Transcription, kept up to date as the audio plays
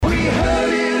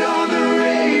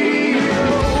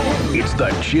The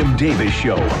Jim Davis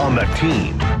Show on the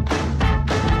team.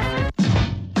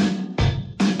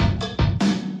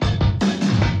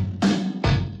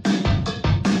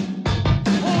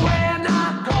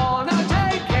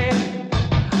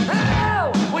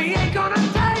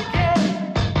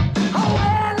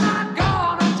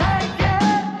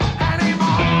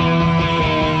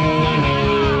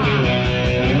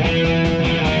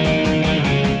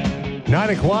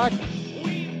 O'clock.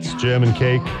 It's Jim and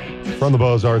Cake from the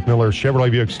Bose Arth Miller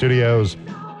Chevrolet Buick Studios,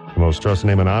 the most trusted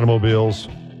name in automobiles.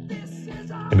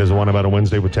 It is one about a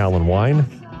Wednesday with Talon Wine.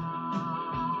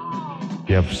 If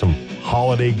you have some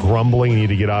holiday grumbling you need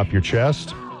to get off your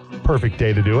chest, perfect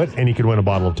day to do it, and you can win a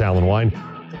bottle of Talon Wine.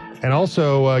 And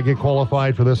also get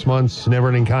qualified for this month's Never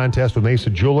Ending Contest with Mesa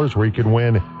Jewelers, where you can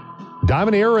win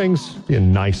diamond earrings. Be a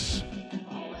nice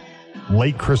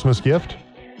late Christmas gift.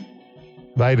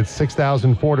 Valued at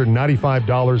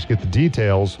 $6,495. Get the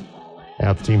details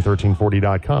at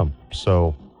theteam1340.com.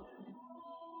 So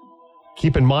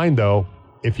keep in mind, though,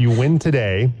 if you win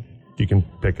today, you can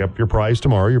pick up your prize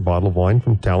tomorrow, your bottle of wine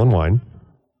from Talon Wine.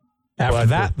 After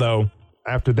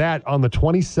that, on the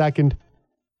 22nd,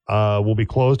 we'll be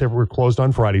closed. We're closed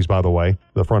on Fridays, by the way.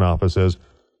 The front office is.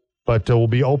 But we'll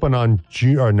be open on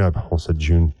June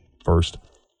 1st.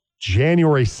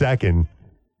 January 2nd.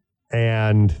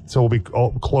 And so we'll be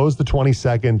closed the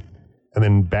 22nd and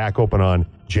then back open on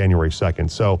January 2nd.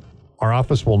 So our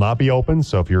office will not be open.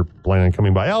 So if you're planning on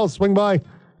coming by, I'll swing by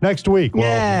next week.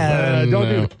 Well,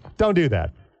 don't do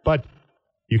that. But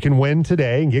you can win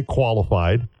today and get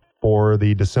qualified for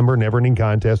the December Never Ending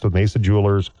Contest with Mesa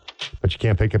Jewelers, but you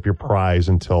can't pick up your prize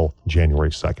until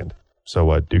January 2nd.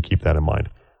 So do keep that in mind.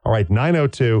 All right,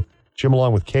 9:02. Jim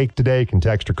along with Cake today. You can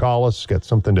text or call us. Got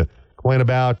something to complain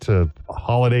about,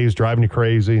 holidays driving you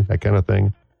crazy, that kind of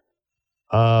thing.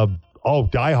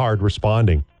 Die Hard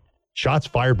responding. Shots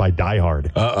fired by Die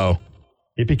Hard. Uh-oh.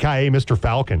 Yippee-ki-yay, Mr.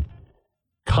 Falcon.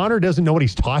 Connor doesn't know what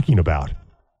he's talking about.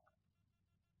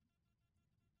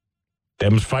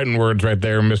 Them's fighting words right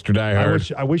there, Mr. Die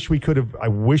Hard. I wish we could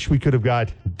have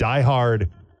got Die Hard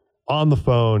on the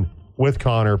phone with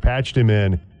Connor, patched him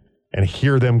in, and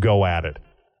hear them go at it.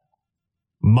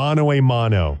 Mano a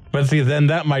mano. But see, then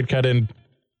that might cut in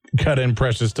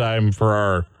precious time for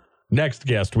our next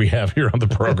guest we have here on the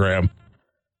program.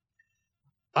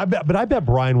 I bet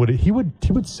Brian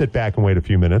would sit back and wait a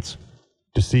few minutes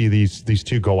to see these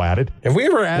two go at it. Have we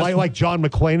ever asked like John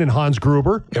McClane and Hans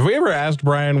Gruber? Have we ever asked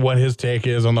Brian what his take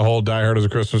is on the whole Die Hard as a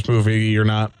Christmas movie or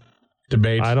not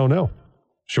debate? I don't know.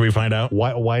 Should we find out?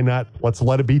 Why not? Let's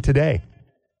let it be today.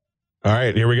 All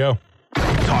right, here we go.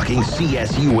 Talking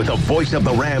CSU with the voice of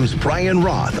the Rams, Brian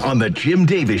Roth, on the Jim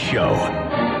Davis Show.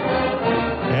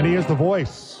 And he is the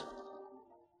voice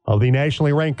of the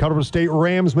nationally ranked Colorado State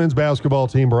Rams men's basketball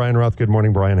team, Brian Roth. Good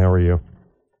morning, Brian. How are you?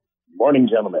 Morning,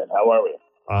 gentlemen. How are we?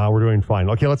 We're doing fine.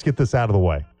 Okay, let's get this out of the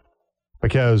way.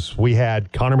 Because we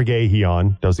had Connor McGahey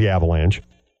on, does the Avalanche.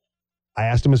 I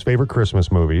asked him his favorite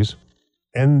Christmas movies,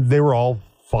 and they were all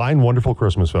fine, wonderful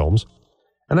Christmas films.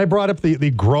 And I brought up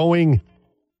the growing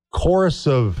chorus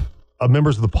of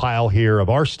members of the pile here, of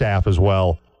our staff as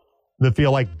well, that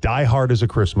feel like Die Hard is a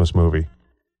Christmas movie.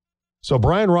 So,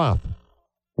 Brian Roth,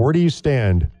 where do you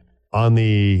stand on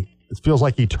it feels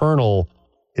like eternal,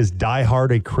 is Die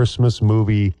Hard a Christmas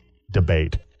movie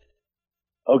debate?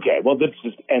 Okay, well, let's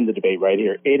just end the debate right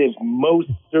here. It is most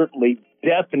certainly,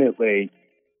 definitely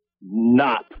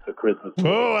not a Christmas movie.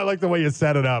 Oh, I like the way you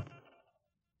set it up.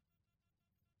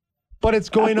 But it's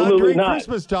going Absolutely on during not.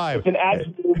 Christmas time. It's an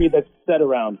action movie that's set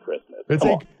around Christmas.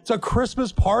 It's a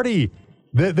Christmas party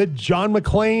that John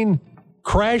McClane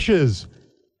crashes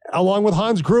along with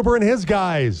Hans Gruber and his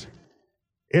guys.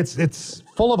 It's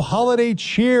full of holiday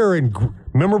cheer and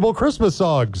memorable Christmas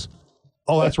songs.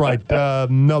 Oh, that's right.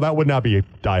 No, that would not be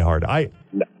Die Hard. I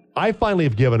finally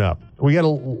have given up. We got a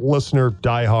listener,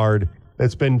 Die Hard,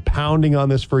 that's been pounding on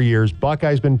this for years.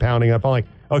 Buckeye's been pounding up. I'm like,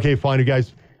 okay, fine, you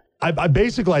guys. I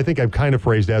think I've kind of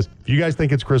phrased as, if you guys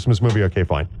think it's a Christmas movie, okay,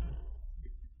 fine.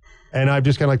 And I'm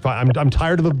just kind of like, fine. I'm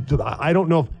tired of I don't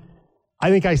know if, I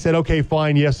think I said, okay,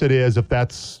 fine, yes it is,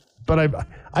 but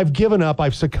I've given up.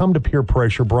 I've succumbed to peer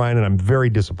pressure, Brian, and I'm very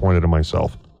disappointed in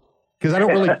myself. Because I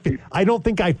don't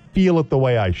think I feel it the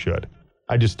way I should.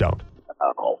 I just don't.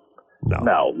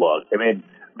 No, look, I mean,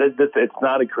 it's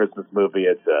not a Christmas movie.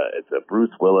 It's a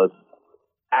Bruce Willis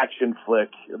action flick.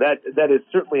 That is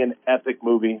certainly an epic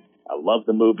movie. I love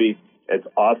the movie. It's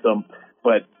awesome.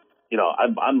 But,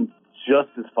 I'm just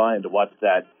as fine to watch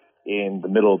that in the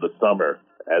middle of the summer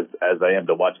as I am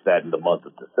to watch that in the month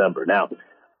of December. Now,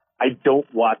 I don't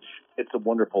watch It's a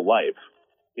Wonderful Life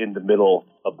in the middle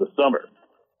of the summer.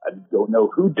 I don't know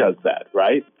who does that,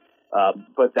 right?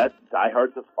 But Die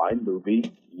Hard's a fine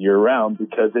movie year round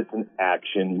because it's an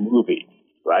action movie,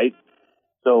 right?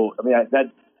 So, I mean,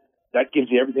 that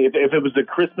gives you everything. If it was a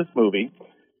Christmas movie,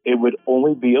 it would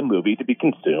only be a movie to be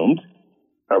consumed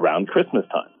around Christmas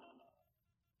time.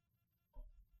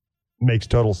 Makes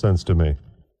total sense to me.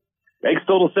 Makes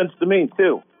total sense to me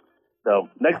too. So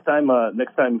next time,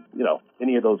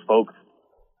 any of those folks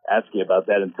ask you about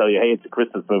that and tell you, hey, it's a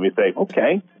Christmas movie, say,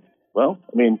 okay, well,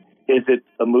 I mean, is it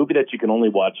a movie that you can only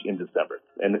watch in December?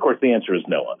 And of course, the answer is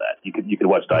no on that. You can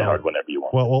watch Die Hard whenever you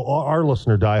want. Well, our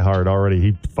listener Die Hard already,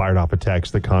 he fired off a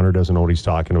text that Connor doesn't know what he's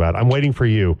talking about. I'm waiting for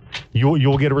you.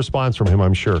 You'll get a response from him,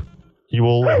 I'm sure. He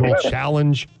will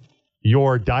challenge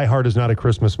your Die Hard is not a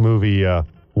Christmas movie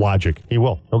logic. He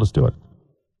will. He'll just do it.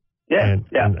 Yeah,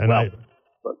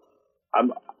 Look,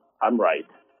 I'm right.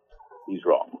 He's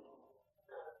wrong.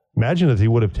 Imagine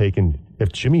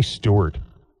if Jimmy Stewart,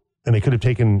 and they could have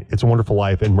taken It's a Wonderful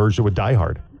Life and merged it with Die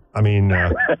Hard. I mean... Oh,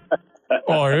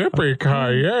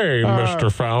 yippee-ki-yay,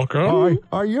 Mr. Falcon.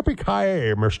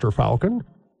 Yippee-ki-yay, Mr. Falcon.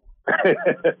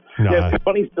 Yeah, it's a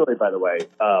funny story, by the way.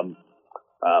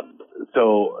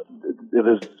 So,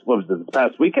 this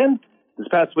past weekend? This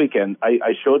past weekend,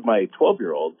 I showed my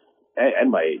 12-year-old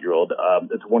and my 8-year-old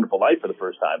It's a Wonderful Life for the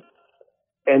first time.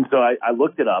 And so I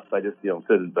looked it up. I just,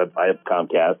 said, I have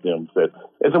Comcast, said,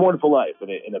 It's a Wonderful Life. And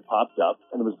it popped up,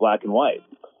 and it was black and white.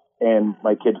 And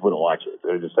my kids wouldn't watch it.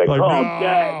 They were just like no.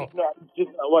 Dad, no, I'm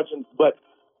just not watching. But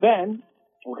then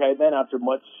after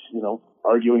much,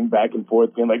 arguing back and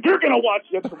forth, being like, you're going to watch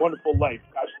It's a Wonderful Life.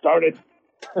 I started.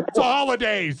 It's the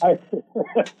holidays. There's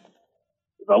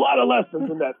a lot of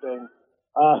lessons in that thing.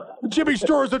 Jimmy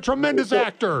Stewart is a tremendous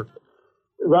actor.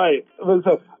 Right.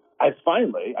 So I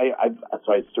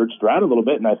searched around a little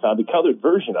bit and I found a colored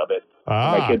version of it.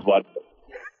 My kids watched it.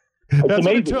 That's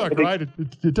amazing. What it took, right?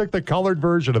 It took the colored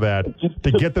version of that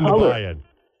to get them to buy it.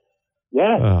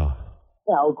 Yeah. Oh.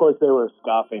 Yeah, of course, they were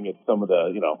scoffing at some of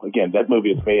the, again, that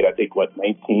movie was made, I think,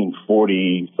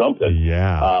 1940 something.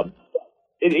 Yeah. I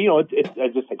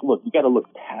just think, look, you got to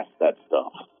look past that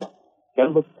stuff. You got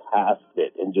to look past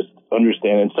it and just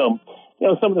understand. And so,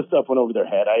 some of the stuff went over their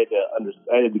head. I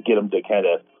had to get them to kind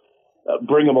of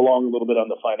bring them along a little bit on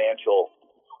the financial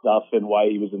stuff and why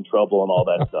he was in trouble and all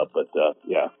that stuff. But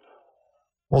yeah.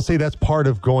 Well, see, that's part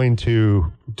of going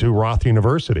to Roth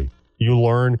University. You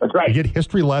learn, that's right. You get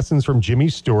history lessons from Jimmy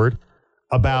Stewart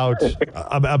about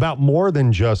more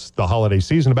than just the holiday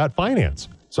season, about finance.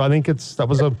 So I think that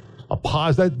was a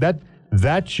pause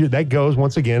that goes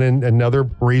once again, and another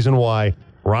reason why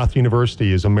Roth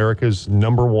University is America's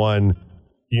 #1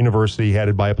 university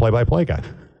headed by a play-by-play guy.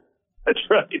 That's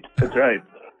right.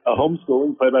 A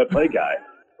homeschooling play-by-play guy.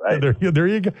 Right. There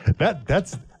you go.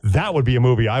 That would be a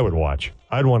movie I would watch.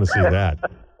 I'd want to see that.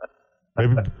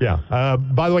 Maybe, yeah.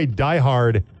 By the way, Die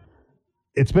Hard,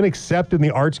 it's been accepted in the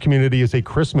arts community as a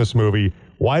Christmas movie.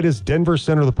 Why does Denver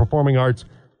Center of the Performing Arts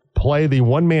play the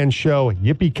one-man show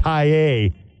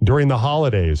Yippee-Ki-Yay during the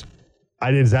holidays?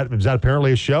 Is that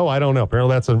apparently a show? I don't know.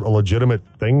 Apparently that's a legitimate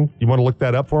thing. You want to look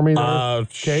that up for me?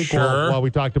 Okay, sure. While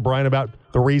we talk to Brian about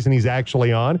the reason he's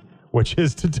actually on, which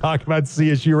is to talk about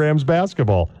CSU Rams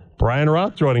basketball. Brian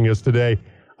Roth joining us today.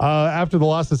 After the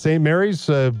loss to St. Mary's,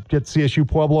 get CSU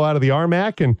Pueblo out of the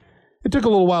RMAC, and it took a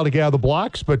little while to get out of the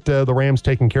blocks, but the Rams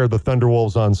taking care of the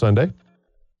Thunderwolves on Sunday.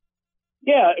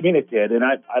 Yeah, I mean, it did. And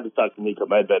I was talking to Nico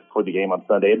Medved before the game on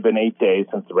Sunday. It had been 8 days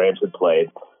since the Rams had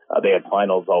played. They had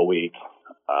finals all week.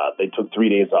 They took 3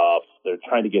 days off. They're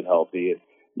trying to get healthy. And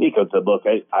Nico said, look,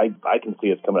 I can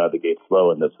see us coming out of the gate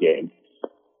slow in this game.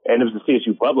 And it was the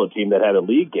CSU Pueblo team that had a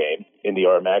league game in the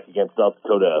RMAC against South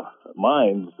Dakota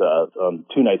Mines 2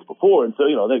 nights before. And so,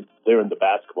 they're in the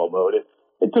basketball mode.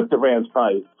 It took the Rams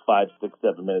probably 5, 6,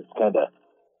 7 minutes to kind of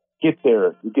get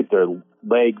their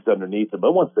legs underneath them.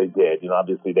 But once they did,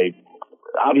 obviously they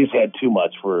had too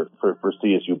much for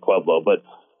CSU Pueblo. But,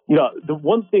 the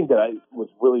one thing that I was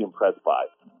really impressed by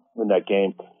in that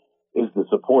game is the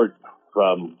support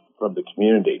from the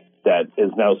community that is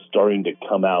now starting to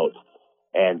come out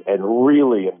and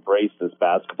really embrace this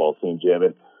basketball team, Jim.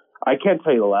 And I can't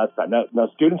tell you the last time. Now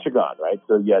students are gone, right?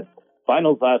 So you had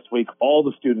finals last week. All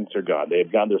the students are gone. They've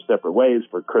gone their separate ways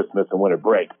for Christmas and winter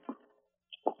break.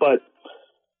 But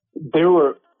there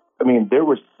were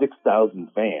 6,000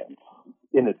 fans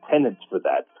in attendance for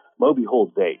that. Moby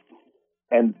holds 8,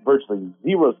 and virtually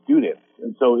 0 students.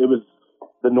 And so it was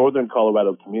the Northern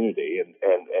Colorado community and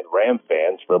Ram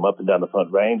fans from up and down the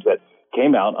Front Range that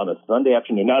came out on a Sunday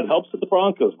afternoon. Now, it helps that the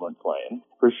Broncos weren't playing,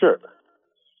 for sure.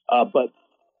 But,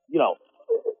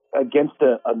 against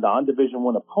a non-Division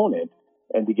I opponent,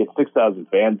 and to get 6,000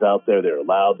 fans out there, they're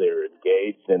loud, they're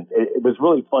engaged, and it was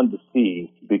really fun to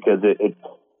see because it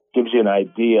gives you an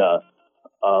idea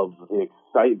of the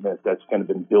excitement that's kind of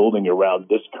been building around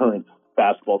this current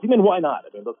basketball team. And why not?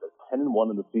 I mean, look, they're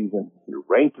 10-1 in the season. You're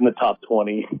ranked in the top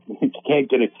 20. If you can't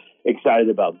get excited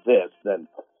about this, then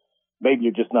maybe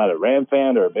you're just not a Ram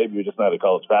fan, or maybe you're just not a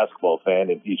college basketball fan,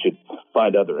 and you should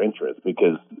find other interests,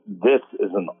 because this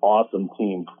is an awesome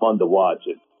team, fun to watch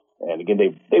it. And again,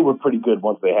 they were pretty good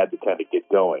once they had to kind of get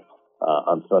going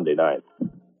on Sunday night.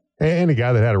 And a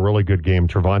guy that had a really good game,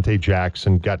 Trevante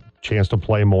Jackson, got a chance to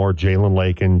play more. Jalen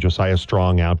Lakin, Josiah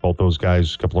Strong out. Both those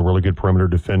guys, a couple of really good perimeter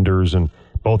defenders, and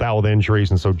both out with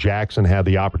injuries. And so Jackson had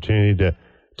the opportunity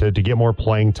to get more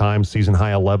playing time. Season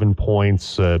high 11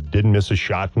 points. Didn't miss a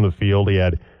shot from the field. He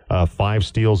had 5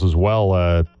 steals as well.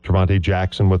 Trevante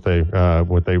Jackson with a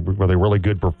really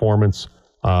good performance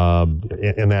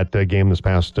in that game this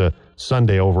past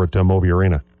Sunday over at Moby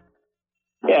Arena.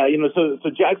 Yeah, so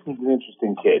Jackson's an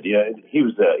interesting kid. He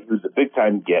was a big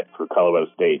time get for Colorado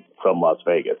State from Las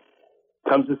Vegas.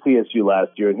 Comes to CSU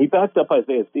last year, and he backed up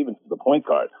Isaiah Stevens to the point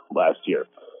guard last year.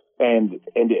 And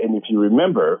if you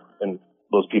remember, and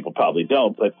most people probably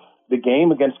don't, but the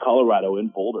game against Colorado in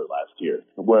Boulder last year,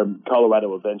 where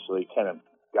Colorado eventually kind of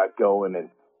got going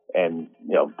and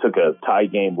took a tie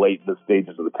game late in the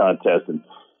stages of the contest and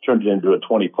turned it into a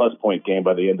 20-plus point game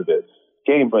by the end of the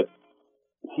game. But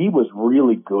he was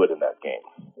really good in that game.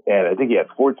 And I think he had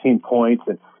 14 points.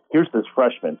 And here's this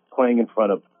freshman playing in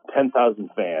front of 10,000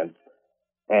 fans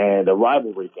and a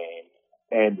rivalry game,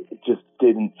 and it just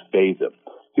didn't faze him.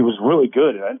 He was really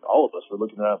good, and all of us were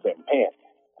looking around saying, man,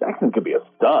 Jackson could be a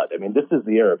stud. I mean, this is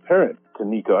the heir apparent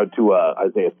to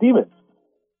Isaiah Stevens.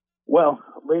 Well,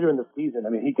 later in the season, I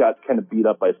mean, he got kind of beat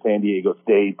up by San Diego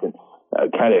State and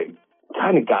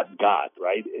kind of got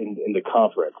right in the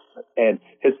conference, and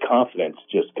his confidence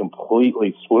just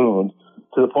completely swooned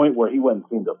to the point where he wasn't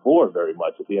seen the floor very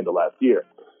much at the end of last year.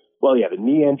 Well, he had a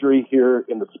knee injury here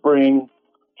in the spring,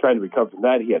 trying to recover from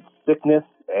that. He had sickness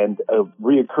and a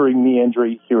reoccurring knee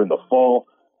injury here in the fall.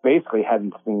 Basically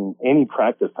hadn't seen any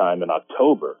practice time in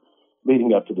October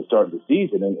leading up to the start of the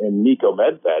season, and Nico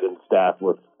Medved and staff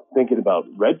were thinking about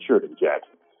redshirting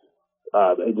Jackson.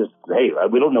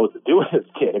 We don't know what to do with this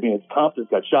kid. I mean, his confidence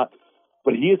got shot.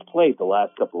 But he has played the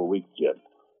last couple of weeks, Jim,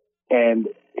 and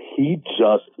he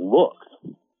just looks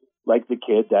like the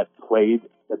kid that played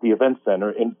at the Event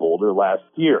Center in Boulder last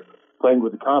year, playing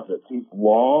with the confidence. He's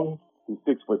long, he's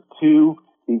 6'2",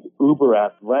 he's uber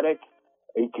athletic,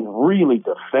 he can really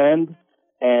defend,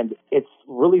 and it's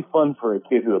really fun for a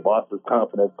kid who had lost his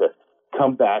confidence to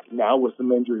come back now with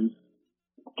some injuries,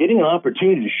 getting an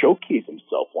opportunity to showcase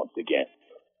himself once again.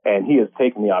 And he has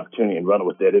taken the opportunity and run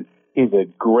with it. And he's a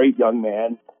great young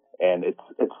man, and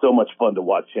it's so much fun to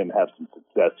watch him have some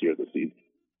success here this season.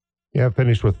 Yeah,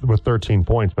 finished with 13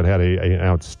 points, but had an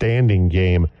outstanding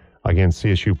game against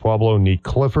CSU Pueblo. Nick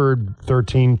Clifford,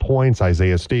 13 points.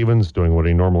 Isaiah Stevens doing what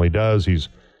he normally does. He's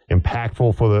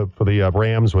impactful for the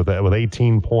Rams with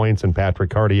 18 points, and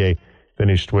Patrick Cartier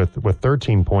finished with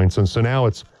 13 points. And so now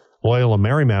it's Loyola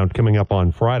Marymount coming up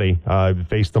on Friday.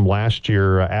 Faced them last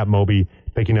year at Moby,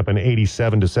 picking up an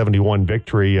 87-71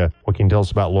 victory. What can you tell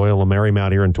us about Loyola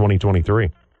Marymount here in 2023?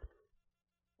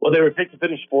 Well, they were picked to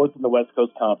finish 4th in the West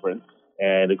Coast Conference.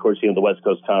 And, of course, the West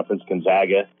Coast Conference,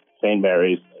 Gonzaga, St.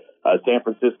 Mary's. San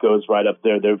Francisco is right up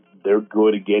there. They're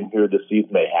good again here this season.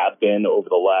 They have been over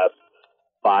the last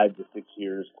 5 to 6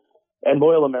 years. And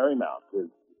Loyola Marymount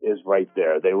is right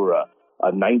there. They were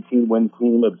a 19-win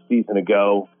team a season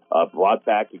ago, brought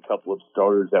back a couple of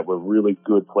starters that were really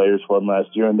good players for them last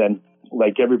year. And then,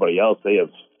 like everybody else, they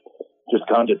have just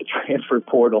gone to the transfer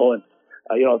portal. And,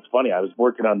 it's funny. I was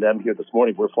working on them here this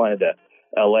morning. We're flying to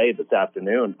L.A. this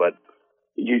afternoon, but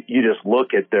you just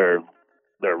look at their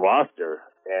roster,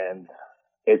 and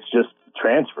it's just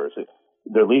transfers.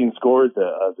 Their leading scorer is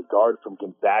a guard from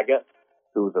Gonzaga,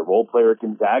 who was a role player at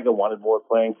Gonzaga, wanted more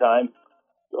playing time.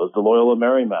 Goes to Loyola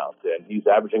Marymount, and he's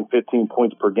averaging 15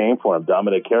 points per game for him,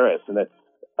 Dominic Harris. And then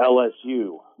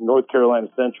LSU, North Carolina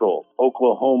Central,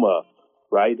 Oklahoma,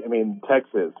 right? I mean,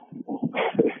 Texas.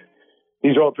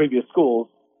 These are all previous schools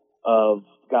of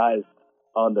guys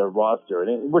on their roster.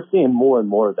 And we're seeing more and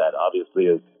more of that, obviously,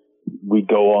 as we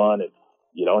go on. And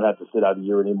you don't have to sit out a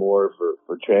year anymore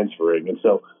for transferring. And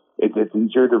so it's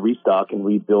easier to restock and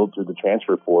rebuild through the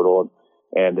transfer portal.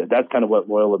 And that's kind of what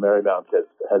Loyola Marymount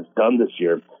has done this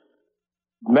year.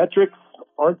 Metrics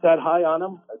aren't that high on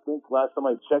them. I think last time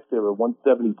I checked, they were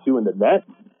 172 in the net.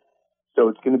 So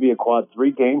it's going to be a quad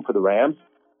 3 game for the Rams,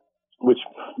 which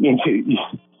means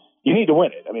you need to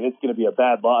win it. I mean, it's going to be a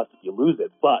bad loss if you lose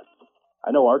it. But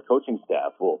I know our coaching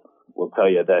staff will tell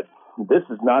you that this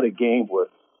is not a game where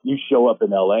you show up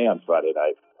in L.A. on Friday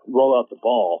night, roll out the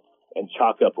ball, and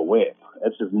chalk up a win.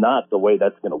 That's just not the way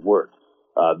that's going to work.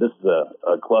 This is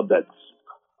a club that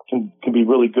can be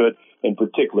really good, in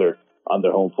particular on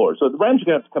their home floor. So the Rams are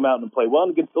going to have to come out and play well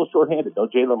and get still shorthanded. No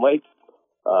Jalen Lake,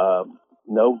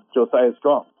 no Josiah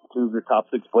Strong, two of your top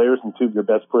 6 players and two of your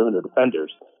best perimeter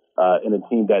defenders in a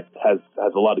team that has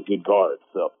a lot of good guards.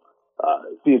 So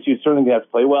CSU certainly going to have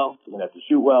to play well. They're going to have to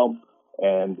shoot well.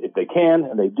 And if they can,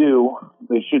 and they do,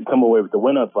 they should come away with the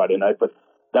win on Friday night. But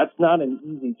that's not an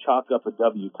easy chalk up a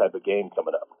W type of game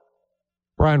coming up.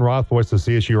 Brian Roth, voice of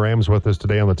the CSU Rams, with us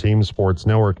today on the Team Sports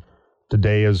Network.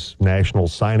 Today is National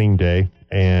Signing Day,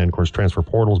 and, of course, transfer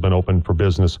portal has been open for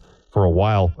business for a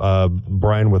while.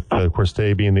 Brian, with, of course,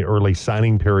 today being the early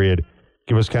signing period,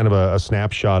 give us kind of a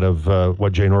snapshot of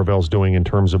what Jay Norvell's doing in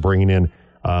terms of bringing in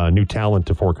new talent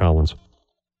to Fort Collins.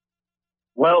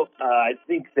 Well, I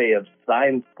think they have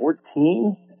signed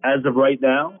 14 as of right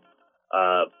now.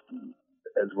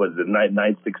 As was it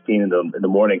 9:16 in the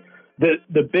morning.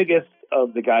 The biggest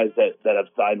of the guys that have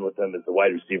signed with them is the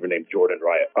wide receiver named Jordan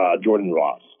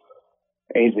Ross.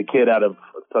 And he's a kid out of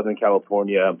Southern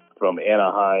California from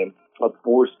Anaheim, a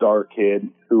 4-star kid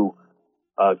who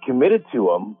committed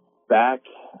to him back,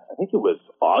 I think it was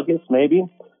August maybe,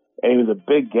 and he was a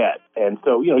big get. And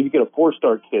so, you get a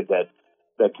 4-star kid that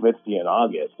commits to you in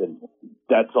August, and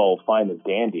that's all fine and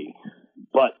dandy.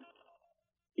 But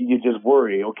you just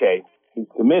worry, okay, he's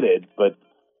committed, but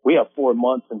we have 4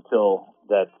 months until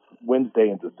that Wednesday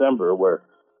in December where,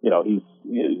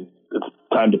 it's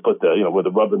time to put where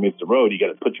the rubber meets the road. You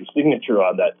got to put your signature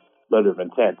on that letter of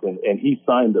intent. And he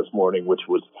signed this morning,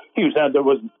 there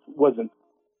wasn't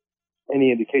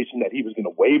any indication that he was going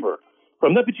to waver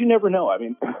from that, but you never know. I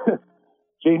mean,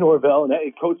 Jay Norvell and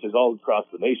coaches all across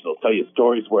the nation will tell you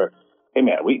stories where, hey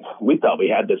man, we thought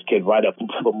we had this kid right up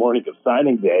until the morning of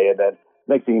signing day, and then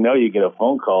next thing you know, you get a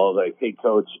phone call like, hey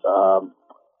coach,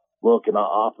 look, an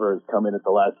offer has come in at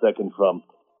the last second from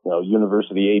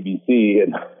University ABC,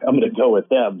 and I'm going to go with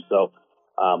them. So,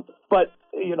 but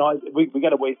we got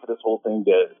to wait for this whole thing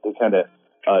to kind of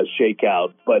shake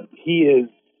out. But he is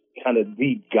kind of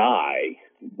the guy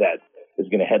that is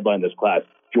going to headline this class.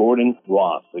 Jordan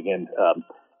Ross. Again,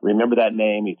 remember that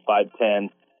name. He's 5'10",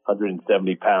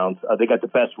 170 pounds. They got the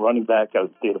best running back out of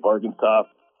the state of Arkansas, a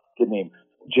kid named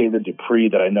Jalen Dupree,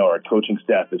 that I know our coaching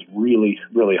staff is really,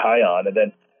 really high on. And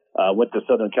then went to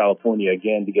Southern California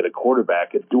again to get a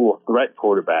quarterback, a dual threat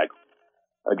quarterback,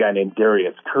 a guy named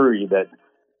Darius Curry that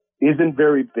isn't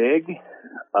very big,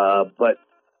 but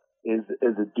is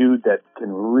a dude that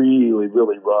can really,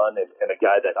 really run, and a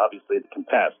guy that obviously can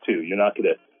pass too. You're not going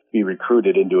to be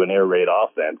recruited into an air raid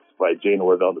offense by Jay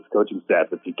Norvell and his coaching staff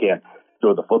if you can't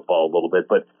throw the football a little bit.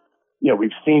 But, we've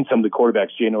seen some of the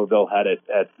quarterbacks Jay Norvell had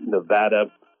at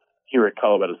Nevada, here at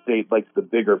Colorado State, likes the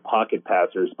bigger pocket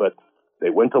passers, but they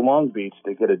went to Long Beach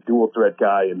to get a dual threat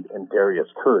guy in Darius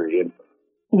Curry, and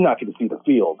he's not going to see the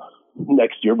field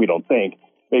next year, we don't think.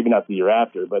 Maybe not the year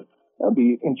after, but that'd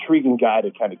be an intriguing guy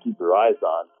to kind of keep your eyes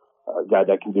on, a guy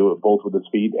that can do it both with his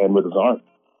feet and with his arm.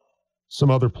 Some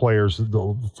other players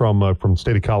from the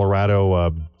state of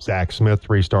Colorado, Zach Smith,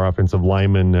 3-star offensive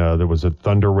lineman. There was a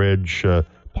Thunder Ridge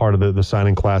part of the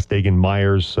signing class. Dagan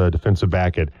Myers, defensive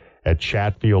back at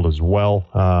Chatfield as well.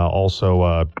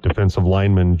 Also, defensive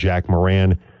lineman Jack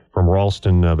Moran from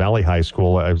Ralston Valley High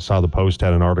School. I saw the Post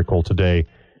had an article today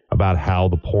about how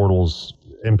the portals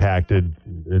impacted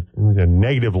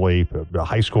negatively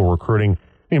high school recruiting.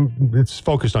 It's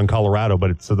focused on Colorado,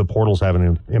 but the portals have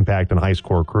an impact on high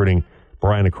school recruiting,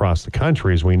 Brian, across the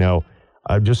country, as we know.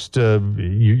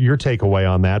 Your takeaway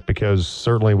on that, because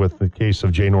certainly with the case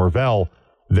of Jay Norvell,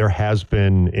 there has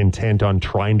been intent on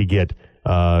trying to get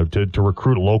to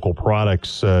recruit local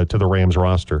products to the Rams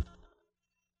roster.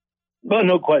 Well,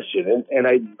 no question. And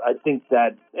I think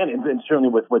that, and certainly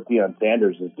with what Deion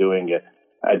Sanders is doing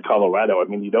at Colorado, I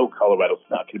mean, Colorado's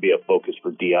not going to be a focus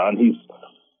for Deion. He's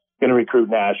going to recruit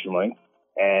nationally,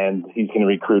 and he's going to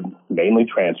recruit mainly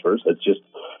transfers. It's just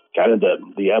kind of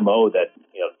the MO that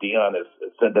Deion has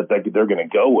said that they're going to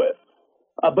go with.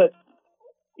 But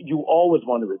you always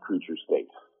want to recruit your state,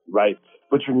 right?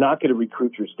 But you're not going to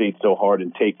recruit your state so hard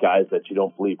and take guys that you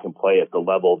don't believe can play at the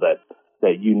level that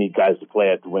you need guys to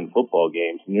play at to win football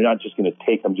games. And you're not just going to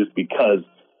take them just because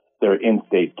they're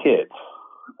in-state kids.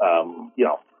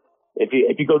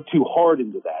 If you go too hard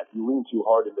into that, you lean too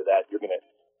hard into that,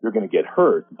 you're going to get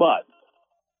hurt. But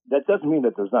that doesn't mean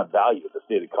that there's not value in the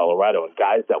state of Colorado and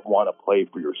guys that want to play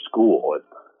for your school.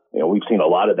 And we've seen a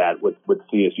lot of that with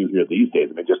CSU here these days.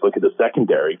 I mean, just look at the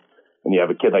secondary, and you have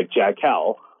a kid like Jack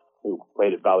Howell, who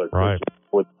played at Ballard Right.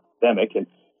 before the pandemic, and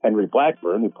Henry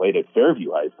Blackburn, who played at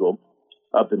Fairview High School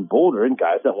up in Boulder, and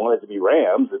guys that wanted to be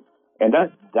Rams, and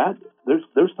that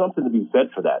there's something to be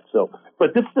said for that. So,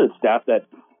 but this is a staff that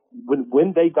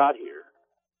when they got here,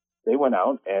 they went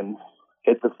out and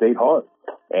hit the state hard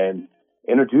and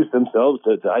introduced themselves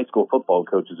to high school football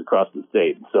coaches across the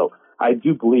state. So I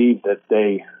do believe that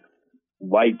they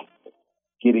like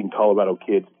getting Colorado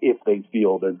kids if they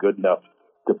feel they're good enough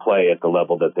to play at the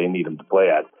level that they need them to play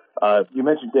at. You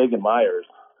mentioned Dagan Myers,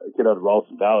 a kid out of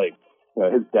Ralston Valley.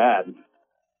 His dad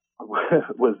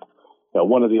was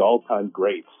one of the all-time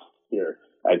greats here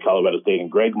at Colorado State, and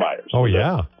Greg Myers. Oh,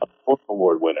 yeah. A fourth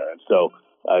award winner. And so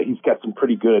he's got some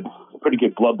pretty good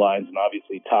bloodlines and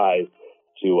obviously ties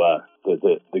to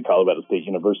the Colorado State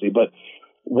University. But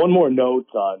one more note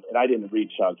on, and I didn't read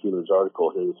Sean Keeler's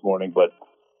article here this morning, but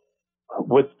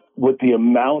with the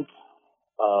amount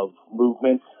of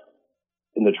movement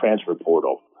in the transfer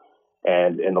portal,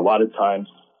 and a lot of times,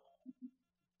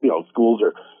 schools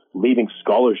are leaving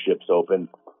scholarships open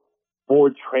for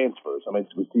transfers. I mean,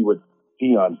 we see what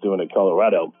Dion's doing at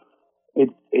Colorado.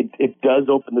 It does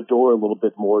open the door a little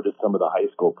bit more to some of the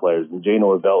high school players. And Jay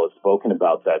Norvell has spoken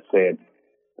about that, saying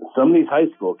some of these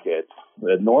high school kids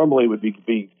that normally would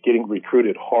be getting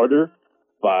recruited harder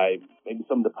by maybe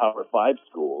some of the Power 5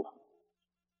 schools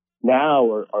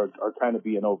now are kind of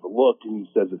being overlooked. And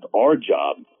he says it's our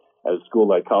job at a school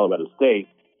like Colorado State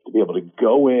to be able to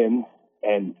go in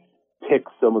and pick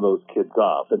some of those kids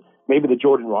off. And maybe the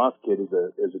Jordan Ross kid is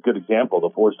a good example, the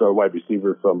 4-star wide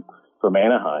receiver from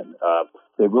Anaheim.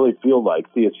 They really feel like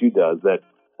CSU does that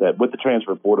with the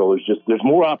transfer portal there's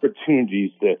more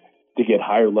opportunities to get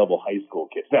higher level high school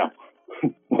kids. Now,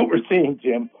 what we're seeing,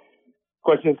 Jim,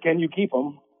 question is, can you keep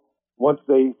them once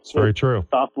they It's very true.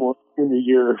 sophomore, junior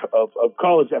year of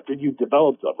college after you've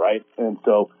developed them, right? And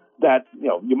so that,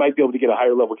 you might be able to get a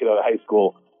higher level kid out of high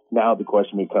school. Now the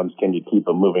question becomes, can you keep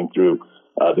them moving through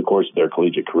the course of their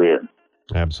collegiate career?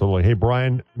 Absolutely. Hey,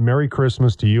 Brian, Merry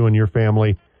Christmas to you and your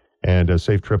family, and a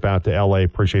safe trip out to L.A.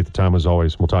 Appreciate the time as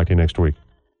always. We'll talk to you next week.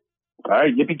 All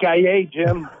right, yippee-ki-yay,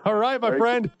 Jim. All right, my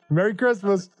friend. Merry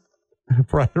Christmas.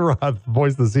 Brian Roth,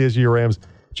 voice of the CSU Rams.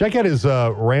 Check out his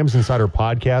Rams Insider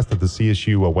podcast at the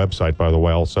CSU website, by the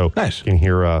way. Also, Nice. You can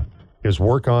hear his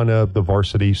work on the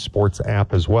Varsity Sports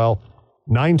app as well.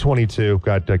 9:22,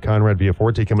 got Conrad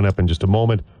Villaforte coming up in just a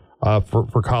moment.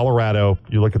 For Colorado,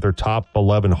 you look at their top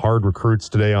 11 hard recruits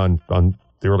today on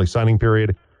the early signing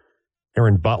period.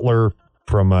 Aaron Butler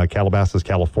from Calabasas,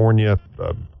 California,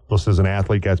 listed as an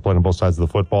athlete, guys playing on both sides of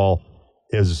the football,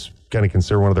 is kind of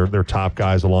considered one of their top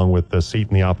guys, along with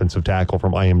Seaton, the offensive tackle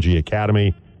from IMG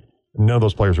Academy. None of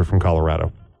those players are from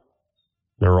Colorado.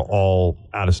 They're all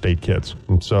out-of-state kids.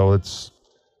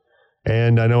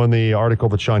 And I know in the article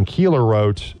that Sean Keeler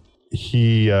wrote,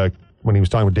 when he was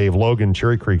talking with Dave Logan,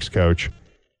 Cherry Creek's coach,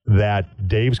 that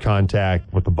Dave's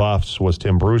contact with the Buffs was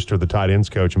Tim Brewster, the tight ends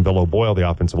coach, and Bill O'Boyle, the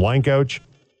offensive line coach.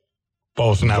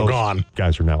 Both now Those gone.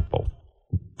 Guys are now both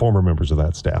former members of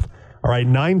that staff. All right,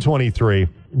 9:23.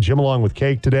 Jim along with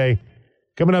Cake today.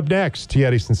 Coming up next,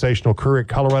 Tieti's sensational career at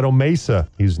Colorado Mesa.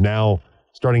 He's now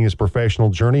starting his professional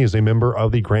journey as a member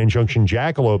of the Grand Junction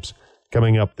Jackalopes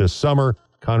coming up this summer.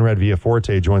 Conrad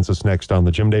Villaforte joins us next on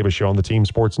the Jim Davis Show on the Team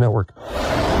Sports Network.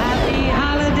 Happy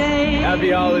holidays.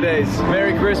 Happy holidays.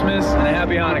 Merry Christmas and a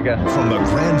happy Hanukkah. From the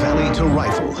Grand Valley to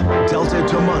Rifle, Delta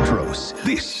to Montrose,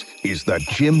 this is the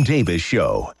Jim Davis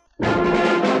Show.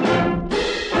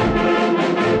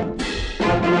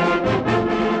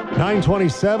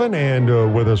 9:27,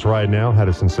 and with us right now, had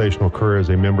a sensational career as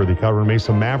a member of the Colorado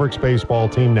Mesa Mavericks baseball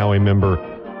team, now a member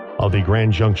of the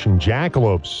Grand Junction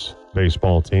Jackalopes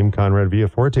baseball team. Conrad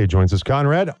Villaforte joins us.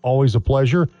 Conrad, always a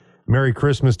pleasure. Merry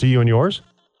Christmas to you and yours.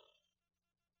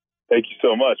 Thank you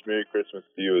so much. Merry Christmas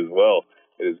to you as well.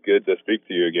 It is good to speak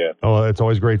to you again. Oh, it's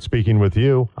always great speaking with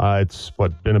you. It's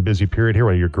been a busy period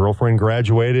here. Your girlfriend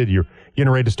graduated. You're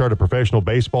getting ready to start a professional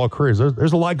baseball career.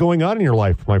 There's a lot going on in your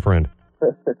life, my friend.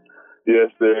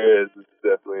 Yes, there is. It's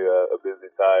definitely a busy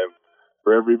time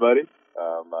for everybody,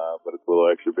 but it's a little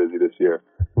extra busy this year.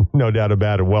 No doubt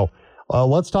about it. Well,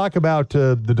 let's talk about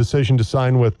the decision to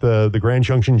sign with the Grand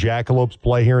Junction Jackalopes,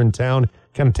 play here in town.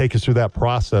 Kind of take us through that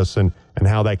process and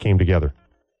how that came together.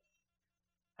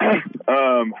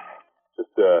 Just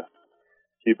to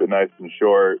keep it nice and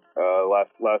short,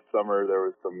 last summer there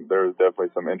was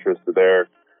definitely some interest there.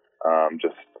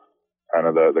 Just kind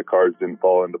of the cards didn't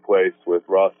fall into place with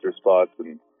roster spots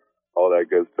and all that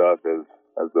good stuff as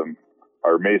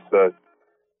our Mesa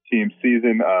team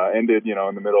season ended,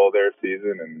 in the middle of their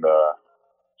season, and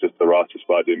just the roster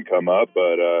spot didn't come up.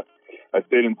 But I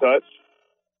stayed in touch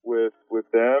with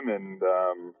them, and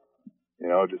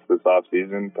just this off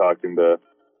season talking to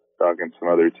some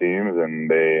other teams, and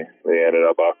they ended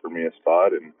up offering me a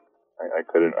spot, and I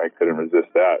couldn't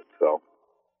resist that. So.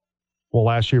 Well,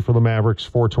 last year for the Mavericks,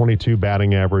 422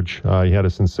 batting average. You had a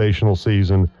sensational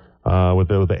season with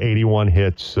the 81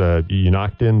 hits. You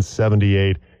knocked in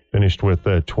 78, finished with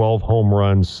 12 home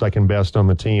runs, second best on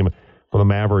the team for the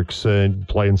Mavericks.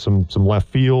 Playing some left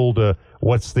field.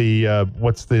 What's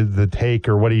the take,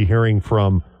 or what are you hearing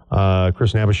from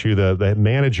Chris Nabashu, the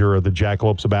manager of the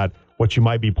Jackalopes, about what you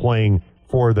might be playing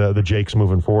for the Jakes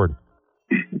moving forward?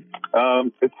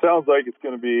 It sounds like it's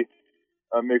going to be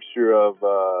a mixture of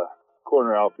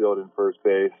corner, outfield, and first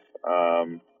base.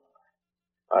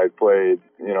 I played,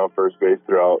 first base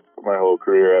throughout my whole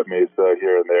career at Mesa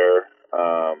here and there,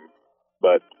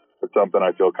 but it's something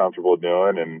I feel comfortable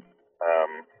doing, and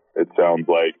it sounds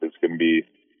like it's going to be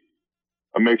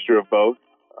a mixture of both.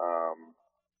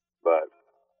 But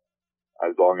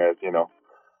as long as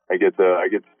I get to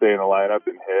stay in the lineup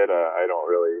and hit, I don't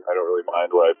really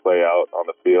mind where I play out on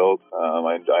the field.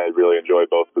 I really enjoy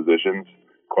both positions,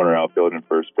 corner, outfield, and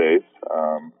first base.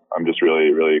 I'm just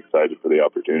really, really excited for the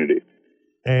opportunity.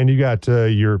 And you got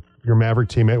your Maverick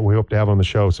teammate we hope to have on the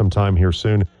show sometime here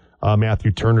soon.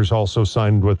 Matthew Turner's also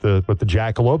signed with the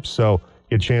Jackalopes, so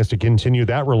get a chance to continue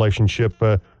that relationship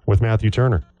with Matthew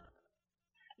Turner.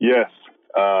 Yes,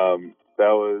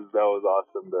 that was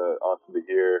awesome to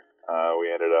hear.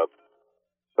 We ended up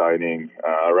signing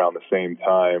around the same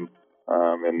time,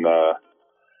 and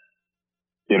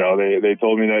they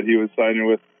told me that he was signing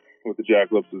with the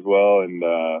Jackalopes as well, and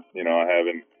I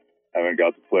haven't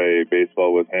got to play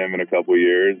baseball with him in a couple of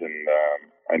years, and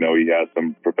I know he has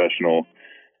some professional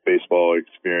baseball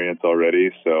experience already,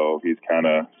 so he's kind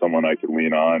of someone I could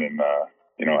lean on and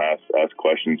ask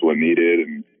questions when needed,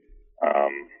 and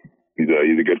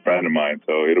he's a good friend of mine,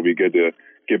 so it'll be good to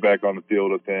get back on the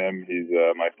field with him. He's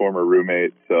my former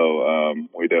roommate, so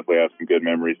we definitely have some good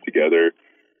memories together,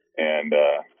 and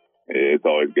it's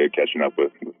always good catching up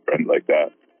with friends like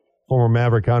that. Former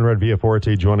Maverick Conrad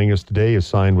Villaforte joining us today is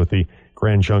signed with the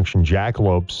Grand Junction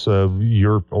Jackalopes.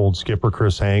 Your old skipper,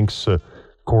 Chris Hanks, of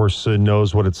course,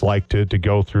 knows what it's like to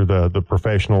go through the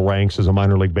professional ranks as a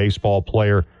minor league baseball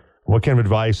player. What kind of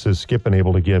advice has Skip been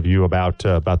able to give you about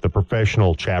the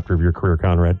professional chapter of your career,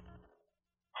 Conrad?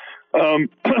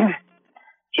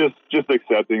 Just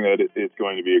accepting that it's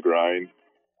going to be a grind.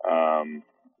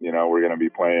 We're going to be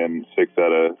playing 6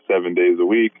 out of 7 days a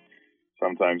week,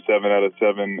 sometimes 7 out of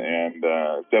 7, and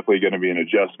it's definitely going to be an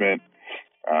adjustment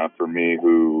for me,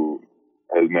 who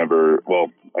has never.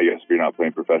 Well, I guess if you're not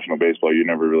playing professional baseball, you're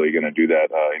never really going to do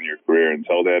that in your career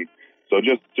until then. So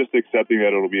just accepting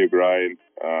that it'll be a grind.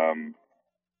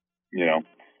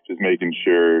 Just making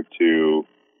sure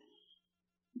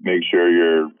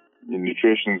your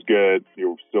nutrition's good,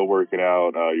 you're still working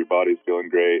out, your body's feeling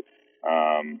great.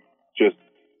 Just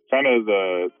kind of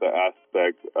the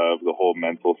aspect of the whole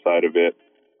mental side of it,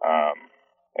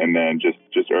 and then just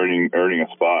earning a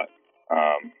spot.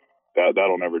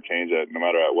 That'll never change. It no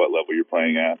matter at what level you're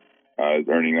playing at, is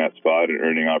earning that spot and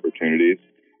earning opportunities.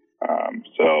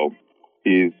 So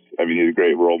he's a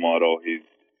great role model. He's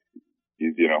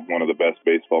one of the best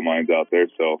baseball minds out there.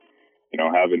 So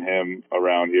having him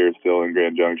around here still in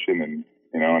Grand Junction, and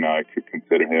now I could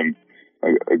consider him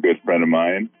a good friend of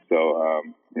mine. So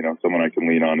someone I can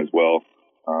lean on as well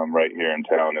right here in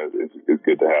town is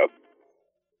good to have.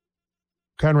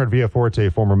 Conrad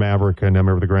Villaforte, former Maverick and a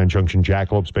member of the Grand Junction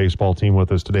Jackalopes baseball team,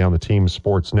 with us today on the Team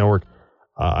Sports Network.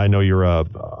 I know you're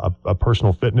a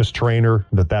personal fitness trainer.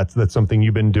 That's something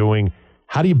you've been doing.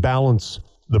 How do you balance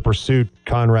the pursuit,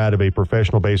 Conrad, of a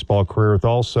professional baseball career with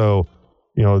also,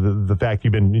 the fact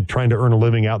you've been trying to earn a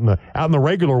living out in the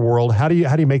regular world? How do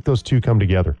you make those two come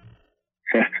together?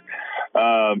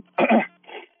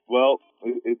 Well,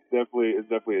 it's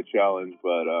definitely a challenge,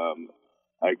 but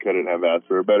I couldn't have asked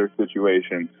for a better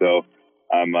situation. So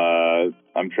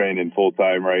I'm training full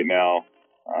time right now,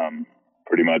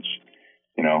 pretty much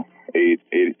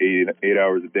 8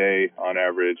 hours a day on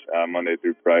average, Monday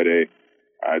through Friday.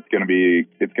 It's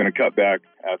gonna cut back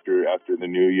after the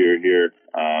new year here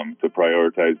to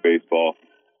prioritize baseball.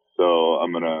 So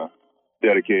I'm gonna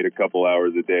dedicate a couple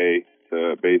hours a day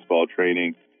to baseball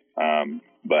training.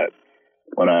 But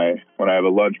when I have a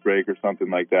lunch break or something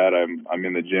like that, I'm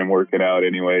in the gym working out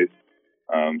anyways.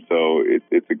 So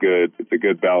it's a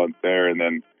good balance there. And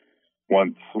then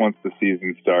once the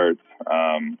season starts,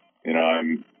 I'm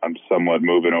somewhat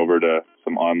moving over to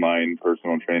some online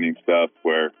personal training stuff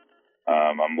where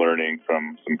I'm learning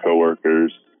from some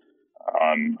coworkers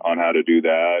on how to do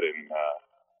that, and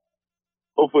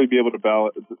hopefully be able to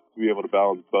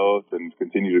balance both and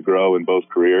continue to grow in both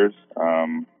careers.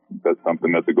 That's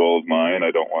something that's a goal of mine. I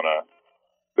don't want to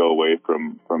go away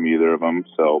from either of them.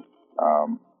 So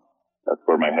that's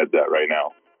where my head's at right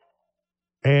now.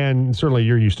 And certainly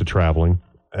you're used to traveling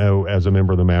as a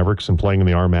member of the Mavericks and playing in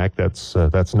the RMAC.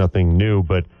 That's nothing new,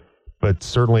 but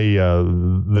certainly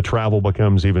the travel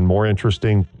becomes even more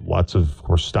interesting. Lots of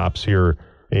course, stops here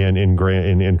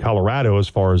in Colorado as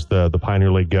far as the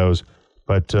Pioneer League goes.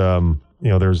 But,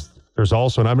 there's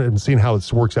also, and I'm seeing how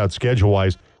it works out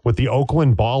schedule-wise, with the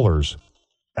Oakland Ballers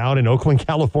out in Oakland,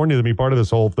 California, to be part of this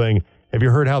whole thing. Have you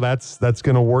heard how that's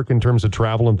going to work in terms of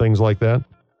travel and things like that?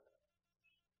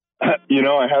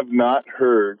 I have not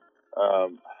heard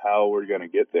how we're going to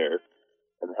get there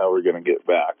and how we're going to get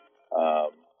back.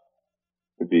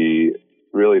 It'd be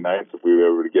really nice if we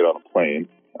were able to get on a plane,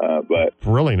 but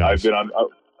really nice.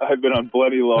 I've been on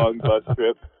plenty long bus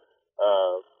trips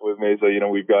with Mesa.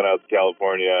 We've gone out to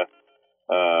California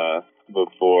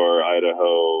before,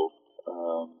 Idaho,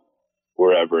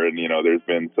 wherever, and there's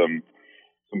been some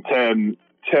 10,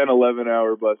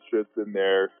 11-hour bus trips in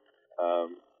there,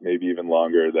 maybe even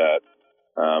longer, that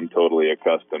I'm totally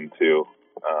accustomed to,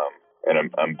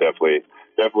 and I'm definitely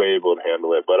able to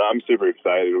handle it. But I'm super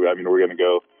excited. I mean, we're going to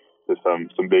go to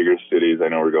some bigger cities. I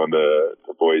know we're going to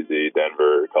Boise,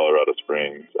 Denver, Colorado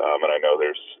Springs, and I know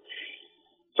there's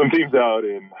some teams out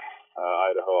in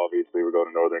Idaho. Obviously, we're going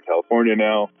to Northern California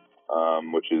now,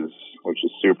 which is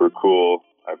super cool.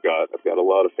 I've got a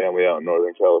lot of family out in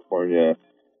Northern California,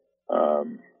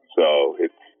 so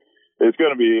it's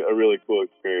going to be a really cool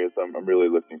experience. I'm really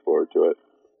looking forward to it.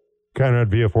 Conrad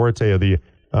Villaforte,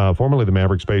 formerly the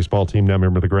Mavericks baseball team, now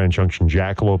member of the Grand Junction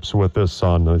Jackalopes, with us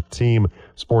on the Team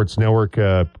Sports Network.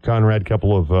 Conrad, a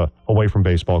couple of away from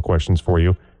baseball questions for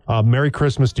you. Merry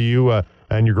Christmas to you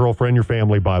and your girlfriend, your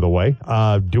family, by the way.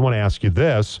 Do want to ask you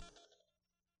this.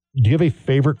 Do you have a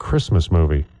favorite Christmas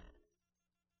movie?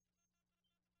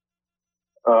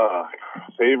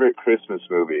 Favorite Christmas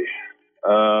movie?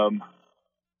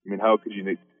 How could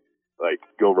you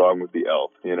go wrong with the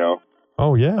Elf?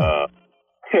 Oh yeah,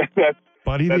 that's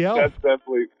Buddy the Elf. That's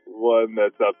definitely one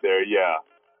that's up there. Yeah.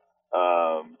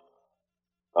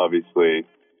 Obviously,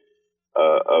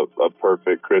 a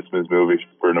perfect Christmas movie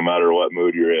for no matter what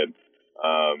mood you're in.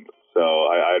 So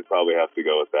I'd probably have to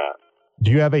go with that. Do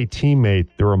you have a teammate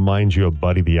that reminds you of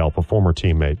Buddy the Elf, a former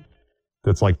teammate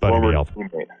that's like Buddy the Elf?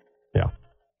 Teammate. Yeah.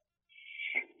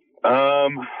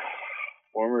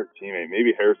 Former teammate,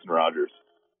 maybe Harrison Rogers.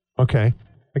 Okay,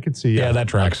 I could see. Yeah, that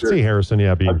tracks. See Harrison,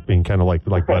 being kind of like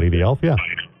Buddy the Elf. Yeah,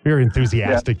 very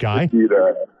enthusiastic guy.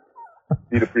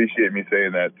 He'd appreciate me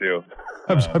saying that too.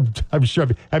 I'm sure.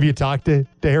 Have you talked to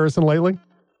Harrison lately?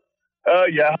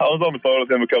 Yeah, I was on the phone with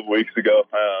him a couple weeks ago.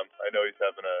 I know he's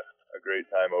having a great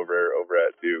time over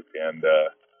at Duke and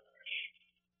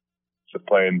just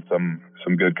playing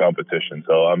some good competition.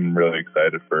 So I'm really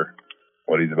excited for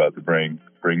what he's about to bring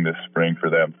this spring for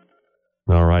them.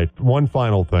 All right. One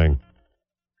final thing.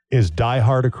 Is Die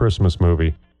Hard a Christmas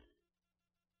movie?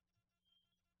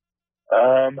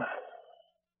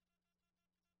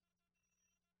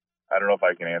 I don't know if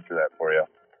I can answer that for you.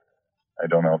 I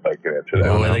don't know if I can answer that.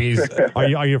 Oh, I think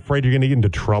Are you afraid you're going to get into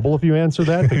trouble if you answer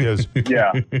that? Because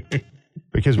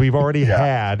because we've already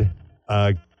had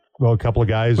a couple of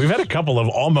guys. We've had a couple of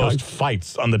almost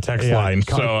fights on the text line.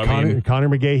 Connor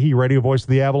McGahee, radio voice of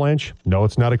the Avalanche. No,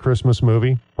 it's not a Christmas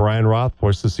movie. Brian Roth,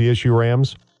 voice of the CSU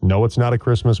Rams. No, it's not a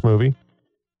Christmas movie.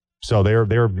 So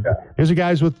these are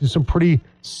guys with some pretty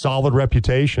solid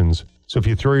reputations. So if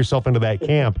you throw yourself into that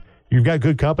camp, you've got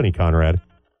good company, Conrad.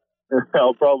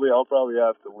 I'll probably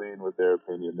have to lean with their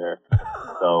opinion there.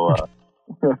 So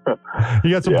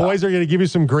you got some boys that are going to give you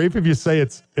some grief if you say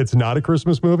it's not a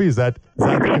Christmas movie. Is that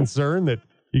the concern, that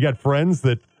you got friends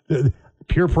that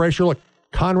peer pressure? Look,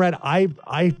 Conrad,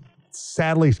 I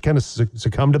sadly kind of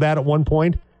succumbed to that at one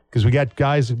point because we got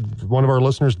guys. One of our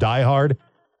listeners, Die Hard,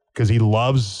 because he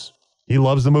loves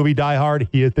the movie Die Hard.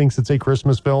 He thinks it's a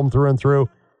Christmas film through and through.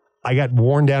 I got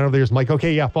worn down over there. I'm like,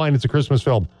 okay, yeah, fine, it's a Christmas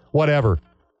film, whatever.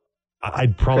 I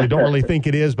probably don't really think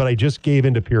it is, but I just gave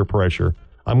into peer pressure.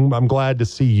 I'm glad to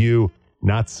see you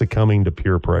not succumbing to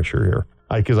peer pressure here,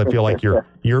 because I feel like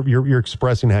you're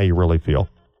expressing how you really feel,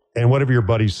 and whatever your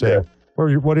buddies say,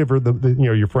 or whatever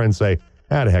your friends say,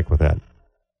 the heck with that.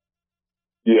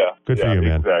 Yeah, good for you,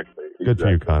 man. Exactly. Good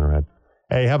for you, Conrad.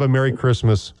 Hey, have a Merry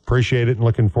Christmas. Appreciate it, and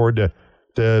looking forward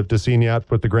to seeing you out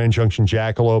with the Grand Junction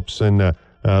Jackalopes and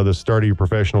the start of your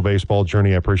professional baseball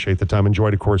journey. I appreciate the time.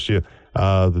 Enjoyed, of course,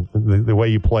 the way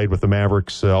you played with the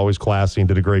Mavericks. Always classy, and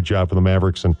did a great job for the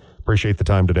Mavericks, and appreciate the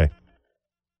time today.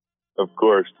 Of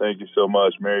course. Thank you so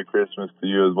much. Merry Christmas to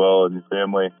you as well and your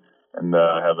family, and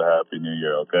have a happy New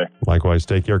Year, okay? Likewise,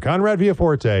 take care. Conrad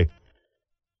Villaforte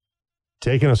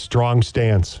taking a strong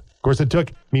stance. Of course, it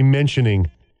took me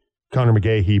mentioning Connor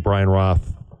McGahee, Brian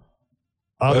Roth.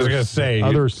 I was going to say.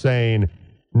 Others saying,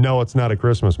 no, it's not a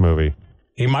Christmas movie.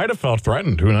 He might have felt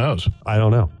threatened. Who knows? I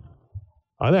don't know.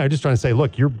 I'm just trying to say,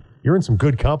 look, you're in some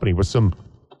good company with some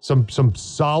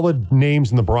solid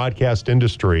names in the broadcast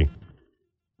industry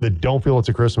that don't feel it's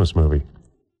a Christmas movie.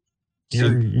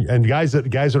 And guys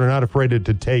that are not afraid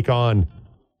to take on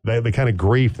the kind of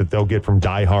grief that they'll get from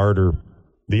Die Hard or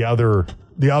the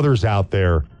others out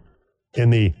there in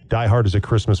the Die Hard is a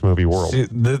Christmas movie world. See,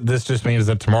 this just means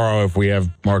that tomorrow, if we have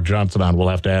Mark Johnson on, we'll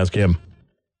have to ask him.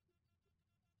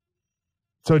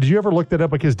 So did you ever look that up?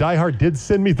 Because Die Hard did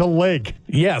send me the link.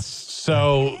 Yes.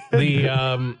 So the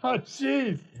oh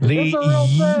jeez, it's a real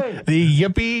thing. The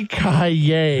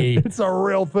Yippee-Ki-Yay. It's a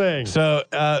real thing. So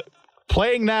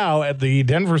playing now at the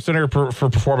Denver Center for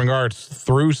Performing Arts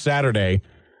through Saturday,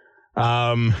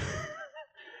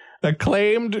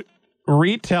 acclaimed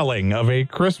retelling of a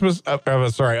classic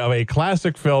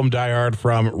film, Die Hard,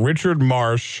 from Richard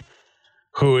Marsh,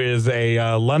 who is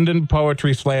a London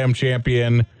Poetry Slam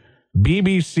champion,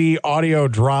 BBC Audio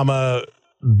Drama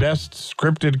Best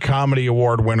Scripted Comedy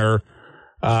Award winner.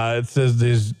 It says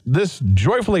this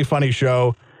joyfully funny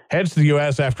show heads to the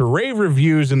U.S. after rave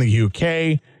reviews in the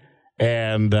U.K.,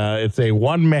 and it's a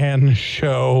one-man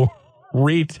show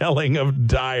retelling of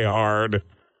Die Hard.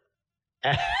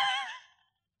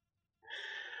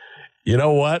 You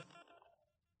know what?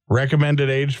 Recommended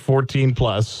age 14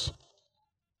 plus.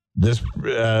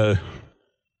 You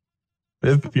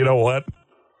know what?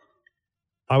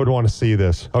 I would want to see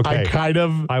this. Okay.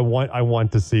 I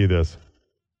want to see this.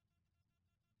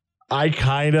 I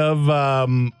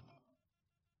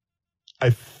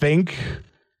think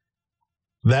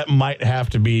that might have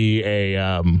to be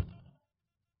a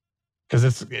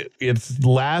because its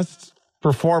last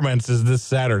performance is this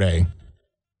Saturday.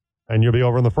 And you'll be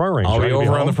over in the front range. I'll be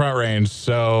over on the front range,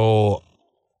 so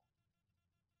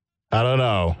I don't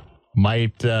know.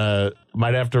 Might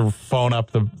have to phone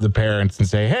up the parents and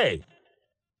say, "Hey,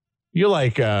 you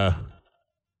like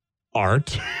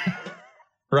art,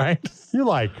 right? You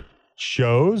like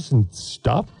shows and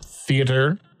stuff,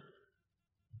 theater,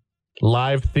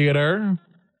 live theater."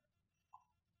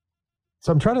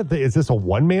 So I'm trying to think, is this a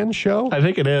one-man show? I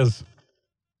think it is.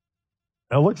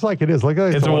 It looks like it is.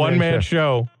 It's a one-man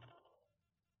show.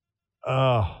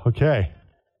 Oh, okay.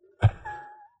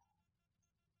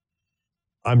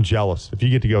 I'm jealous. If you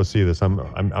get to go see this,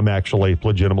 I'm actually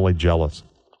legitimately jealous.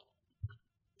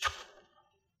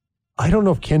 I don't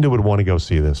know if Kenda would want to go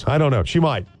see this. I don't know. She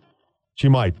might. She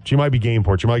might be game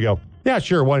for it. She might go, yeah,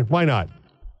 sure. Why not?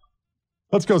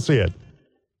 Let's go see it.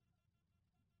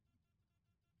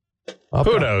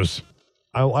 Who knows?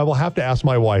 I will have to ask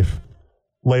my wife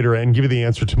later and give you the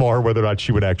answer tomorrow whether or not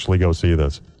she would actually go see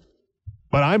this.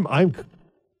 But I'm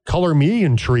color me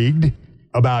intrigued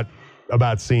about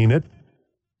seeing it.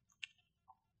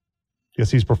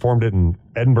 Guess he's performed it in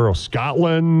Edinburgh,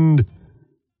 Scotland.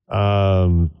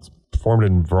 Performed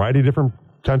in a variety of different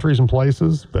countries and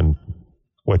places. And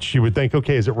what you would think,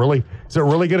 okay, is it really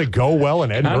going to go well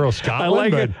in Edinburgh,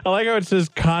 Scotland? I like how it says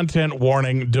content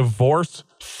warning: divorce,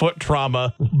 foot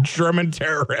trauma, German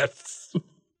terrorists.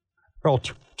 All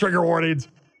trigger warnings.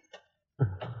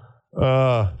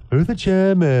 Who the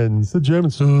Germans? The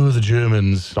Germans. Oh, the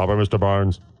Germans. Stop it, Mr.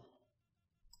 Barnes.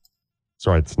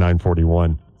 Sorry, it's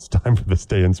 9:41. It's time for this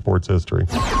day in sports history.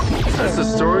 That's the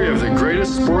story of the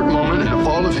greatest sport moment in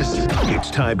all of history. It's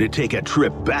time to take a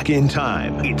trip back in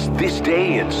time. It's this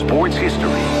day in sports history.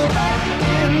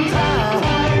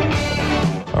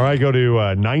 All right, go to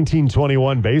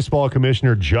 1921. Baseball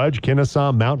Commissioner Judge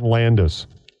Kennesaw Mountain Landis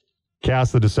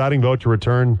cast the deciding vote to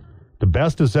return to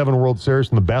best of 7 World Series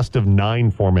from the best of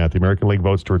 9 format. The American League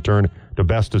votes to return to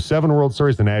best of 7 World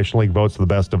Series. The National League votes to the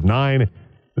best of 9.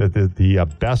 The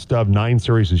best of 9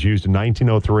 series is used in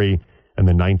 1903 and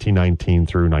then 1919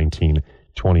 through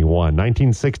 1921.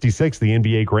 1966, the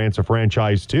NBA grants a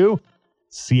franchise to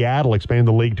Seattle, expanded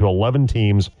the league to 11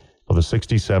 teams for the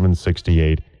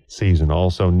 67-68 season.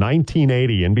 Also,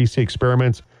 1980, NBC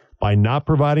experiments by not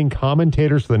providing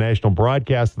commentators for the national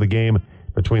broadcast of the game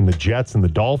between the Jets and the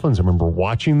Dolphins. I remember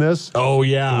watching this. Oh,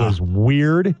 yeah. It was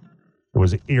weird. It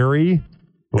was eerie.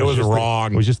 It was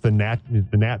wrong. It was just the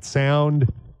Nat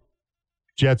sound.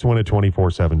 Jets win at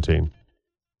 24-17.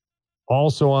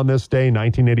 Also on this day,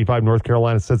 1985, North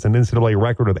Carolina sets an NCAA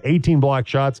record with 18 block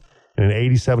shots in an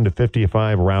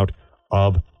 87-55 rout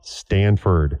of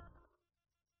Stanford.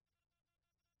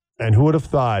 And who would have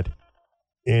thought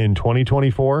in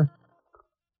 2024,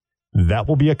 that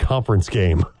will be a conference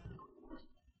game.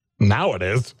 Now it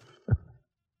is.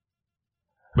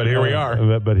 But here we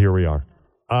are. But here we are.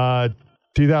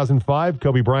 2005,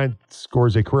 Kobe Bryant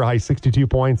scores a career-high 62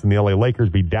 points, and the LA Lakers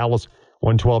beat Dallas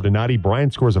 112-90.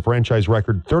 Bryant scores a franchise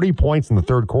record 30 points in the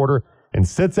third quarter and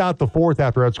sits out the fourth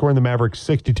after outscoring the Mavericks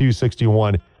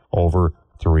 62-61 over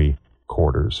 3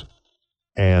 quarters.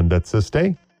 And that's this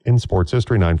day in sports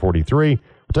history, 9:43.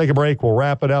 We'll take a break. We'll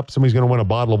wrap it up. Somebody's going to win a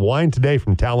bottle of wine today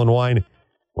from Talon Wine.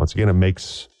 Once again, it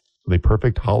makes the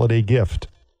perfect holiday gift.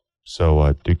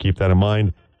 So do keep that in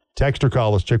mind. Text or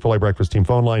call us, Chick-fil-A Breakfast Team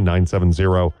phone line,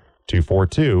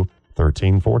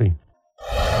 970-242-1340.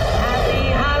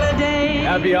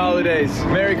 Happy holidays.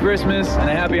 Merry Christmas and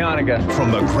a happy Hanukkah.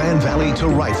 From the Grand Valley to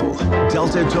Rifle,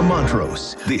 Delta to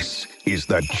Montrose, this is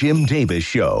the Jim Davis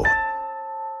Show.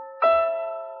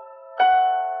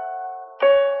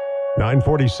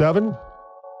 9:47.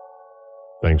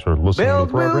 Thanks for listening to the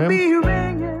program.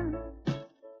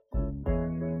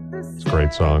 It's a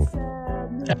great song.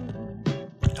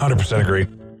 100% agree.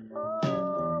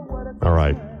 All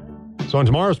right. So on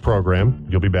tomorrow's program,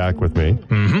 you'll be back with me.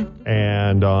 Mm-hmm.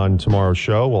 And on tomorrow's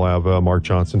show, we'll have Mark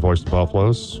Johnson, voice of the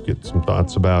Buffaloes, get some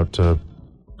thoughts about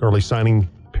early signing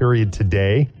period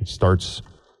today. It starts,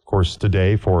 of course,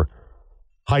 today for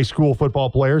high school football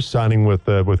players signing with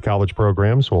college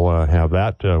programs. We'll have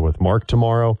that with Mark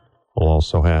tomorrow. We'll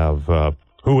also have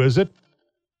Who Is It?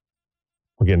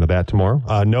 We'll get into that tomorrow.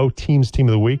 No Team of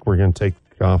the Week. We're going to take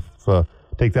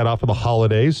that off for the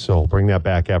holidays, so we'll bring that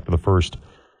back after the first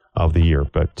of the year.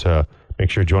 But make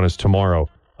sure you join us tomorrow.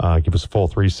 Give us a full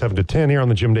 3, 7 to 10 here on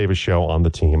the Jim Davis Show on the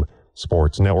Team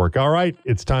Sports Network. All right,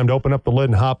 it's time to open up the lid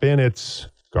and hop in. It's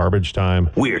garbage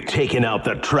time. We're taking out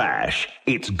the trash.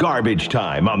 It's garbage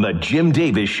time on the Jim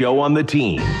Davis Show on the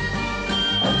Team.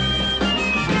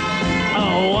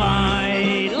 Oh,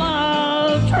 I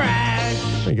love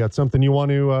trash. You got something you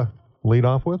want to lead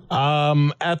off with?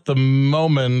 At the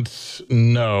moment,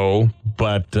 no,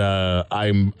 but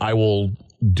I will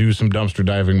do some dumpster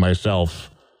diving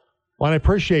myself. Well, and I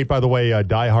appreciate, by the way,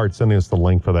 Die Hard sending us the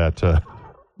link for that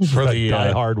For the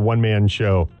Die Hard one-man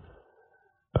show.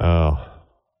 I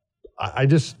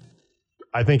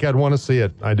think I'd want to see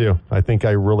it. I do. I think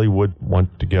I really would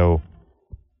want to go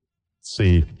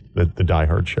see the Die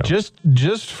Hard show.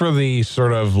 Just for the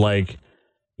sort of like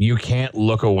you can't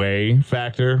look away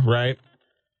factor, right?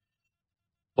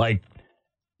 Like,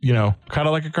 you know, kind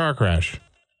of like a car crash.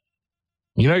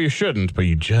 You know you shouldn't, but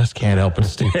you just can't help it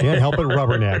stare. Can't help it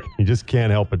rubberneck. You just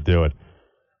can't help it do it.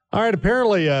 All right,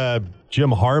 apparently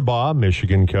Jim Harbaugh,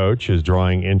 Michigan coach, is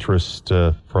drawing interest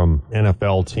from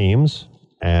NFL teams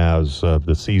as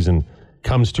the season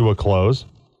comes to a close.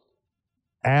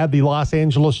 Add the Los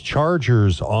Angeles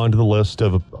Chargers onto the list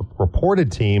of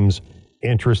reported teams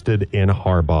interested in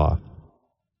Harbaugh.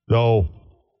 Though,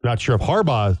 not sure if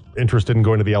Harbaugh is interested in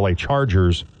going to the LA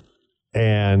Chargers,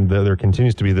 and there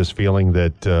continues to be this feeling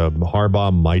that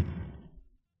Harbaugh might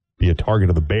be a target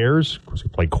of the Bears, because he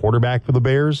played quarterback for the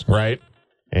Bears. Right.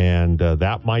 And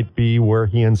that might be where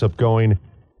he ends up going. Of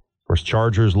course,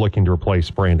 Chargers looking to replace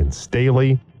Brandon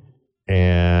Staley.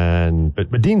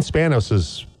 But Dean Spanos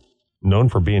is known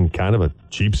for being kind of a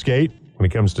cheapskate when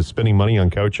it comes to spending money on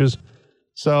coaches.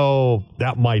 So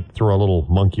that might throw a little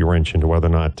monkey wrench into whether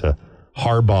or not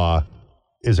Harbaugh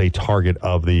is a target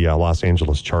of the Los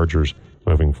Angeles Chargers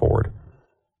moving forward.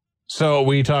 So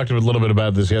we talked a little bit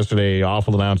about this yesterday.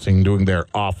 Awful announcing doing their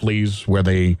Awflies, where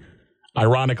they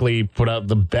ironically put out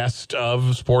the best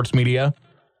of sports media.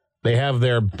 They have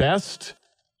their best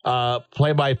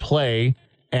play-by-play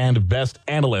and best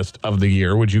analyst of the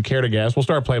year. Would you care to guess? We'll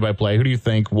start play-by-play. Who do you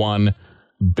think won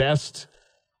best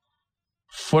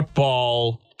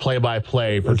football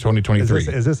play-by-play for 2023?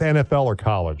 Is this NFL or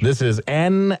college? This is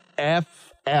NFL.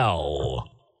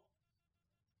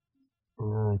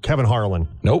 Kevin Harlan.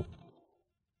 Nope.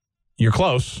 You're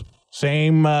close.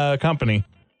 Same company.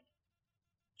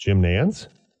 Jim Nantz?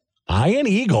 Iron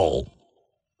Eagle.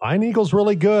 Iron Eagle's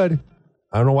really good.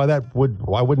 I don't know why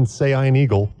I wouldn't say Iron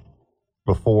Eagle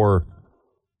before.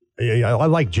 I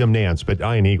like Jim Nantz, but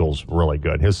Iron Eagle's really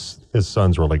good. His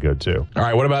son's really good too. All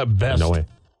right, what about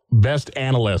best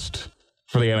analyst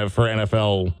for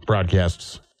NFL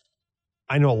broadcasts?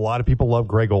 I know a lot of people love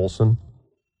Greg Olson.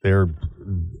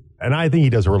 And I think he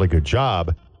does a really good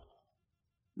job.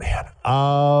 Man,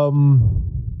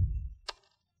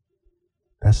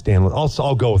 best analyst.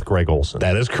 I'll go with Greg Olson.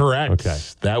 That is correct. Okay.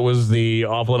 That was the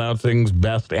Awful Announcing's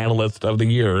best analyst of the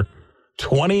year,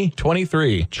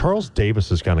 2023. Charles Davis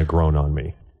has kind of grown on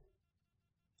me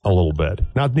a little bit.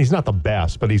 He's not the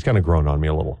best, but he's kind of grown on me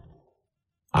a little.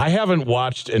 I haven't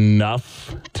watched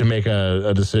enough to make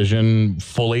a decision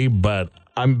fully, but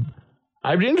I'm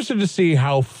interested to see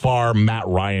how far Matt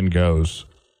Ryan goes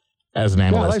as an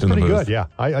analyst in the booth. Pretty good. Yeah,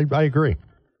 I agree.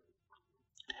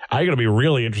 I think it'll be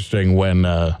really interesting when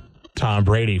Tom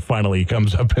Brady finally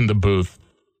comes up in the booth.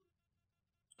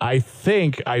 I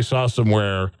think I saw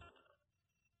somewhere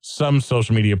some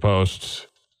social media posts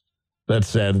that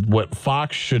said what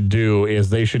Fox should do is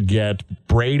they should get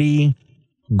Brady,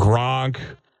 Gronk,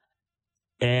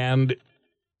 and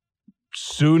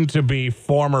soon-to-be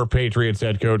former Patriots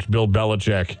head coach Bill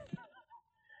Belichick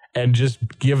and just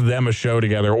give them a show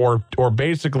together, or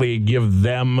basically give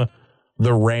them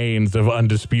the reins of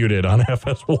Undisputed on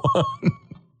FS1.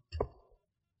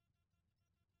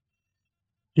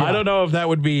 Yeah. I don't know if that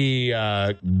would be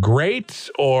great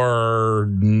or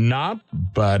not,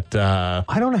 but... I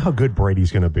don't know how good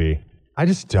Brady's going to be. I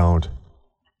just don't.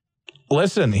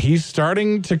 Listen, he's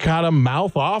starting to kind of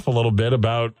mouth off a little bit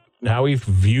about how he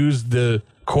views the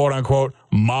quote-unquote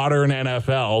modern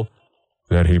NFL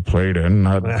that he played in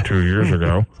not 2 years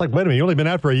ago. It's like, wait a minute, you only been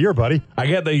out for a year, buddy. I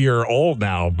get that you're old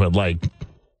now, but like,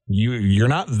 you're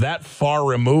not that far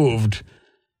removed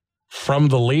from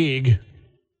the league.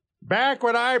 Back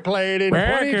when I played in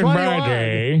Back 2021. in my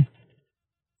day,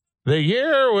 the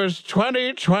year was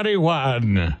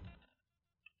 2021.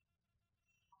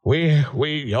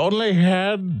 We only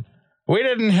had... We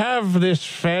didn't have this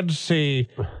fancy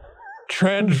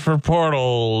transfer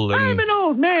portal. I'm an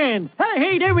old man. I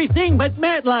hate everything but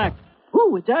Matlock.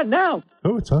 Ooh, it's on now.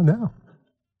 Oh, it's on now.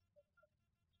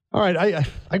 All right,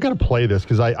 I got to play this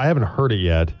because I haven't heard it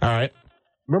yet. All right.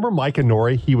 Remember Mike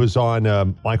Inori? He was on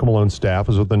Michael Malone's staff,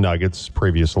 was with the Nuggets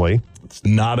previously. It's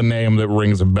not a name that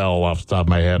rings a bell off the top of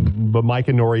my head. But Mike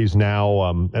Inori's now,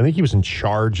 I think he was in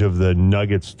charge of the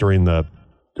Nuggets during the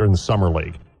summer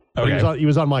league. Okay. He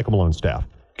was on Michael Malone's staff.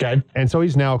 Okay. And so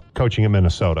he's now coaching in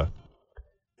Minnesota.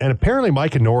 And apparently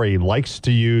Mike Inori likes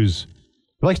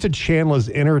to channel his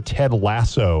inner Ted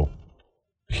Lasso.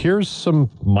 Here's some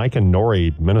Mike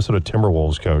Inori, Minnesota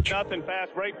Timberwolves coach. Nothing,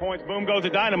 fast break points, boom goes the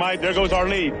dynamite, there goes our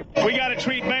lead. We got to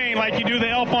treat Bane like you do the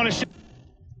elf on a ship.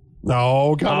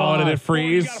 No, come on. Did it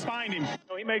freeze? You got to find him.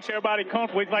 He makes everybody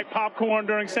comfortable. He's like popcorn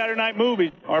during Saturday night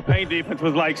movies. Our paint defense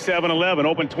was like 7-Eleven,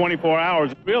 open 24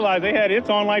 hours. Realized they had it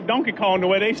on like Donkey Kong the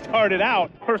way they started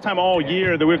out. First time all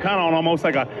year that we were kind of on almost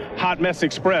like a hot mess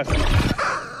express.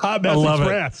 Hot mess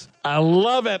express. I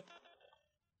love it.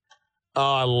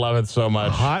 Oh, I love it so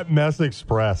much. Hot Mess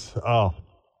Express. Oh,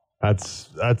 that's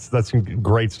some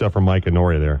great stuff from Mike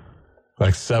Inori there.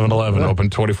 Like 7-Eleven, open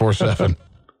 24/7.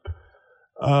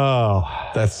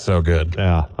 Oh, that's so good.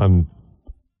 Yeah,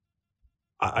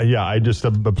 I just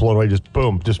blown away. Just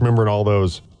boom, just remembering all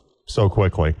those so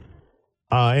quickly.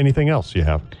 Anything else you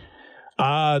have?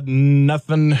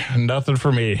 Nothing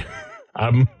for me.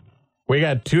 We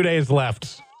got 2 days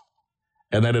left,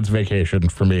 and then it's vacation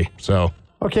for me. So.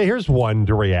 Okay, here's one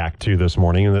to react to this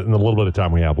morning in the little bit of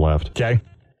time we have left. Okay.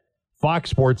 Fox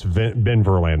Sports' Ben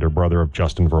Verlander, brother of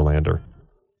Justin Verlander,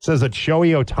 says that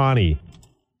Shohei Ohtani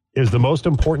is the most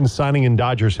important signing in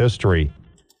Dodgers history,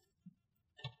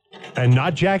 and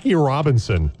not Jackie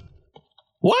Robinson.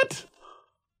 What?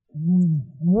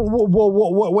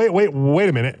 Wait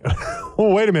a minute.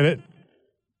 Wait a minute.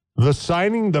 The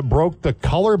signing that broke the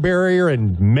color barrier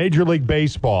in Major League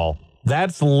Baseball.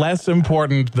 That's less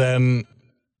important than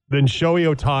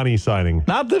Shohei Ohtani signing.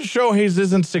 Not that Shohei's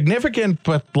isn't significant,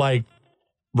 but like,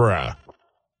 bruh.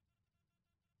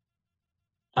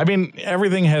 I mean,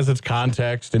 everything has its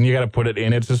context, and you got to put it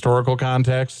in its historical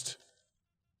context.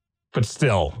 But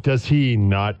still, does he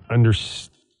not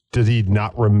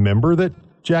remember that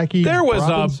Jackie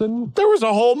Robinson? There was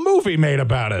a whole movie made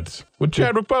about it with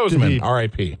Chadwick Boseman,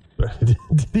 R.I.P. Did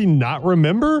he not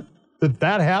remember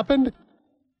that happened?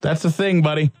 That's the thing,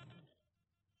 buddy.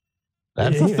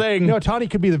 That's the thing. You know,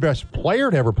 Ohtani could be the best player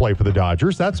to ever play for the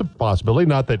Dodgers. That's a possibility.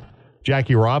 Not that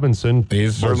Jackie Robinson.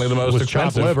 He's certainly the most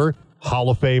expensive. Chopped liver, Hall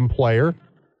of Fame player,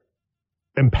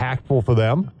 impactful for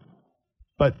them.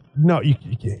 But no,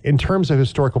 in terms of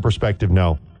historical perspective,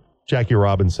 no. Jackie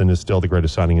Robinson is still the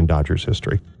greatest signing in Dodgers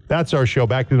history. That's our show.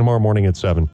 Back to tomorrow morning at 7.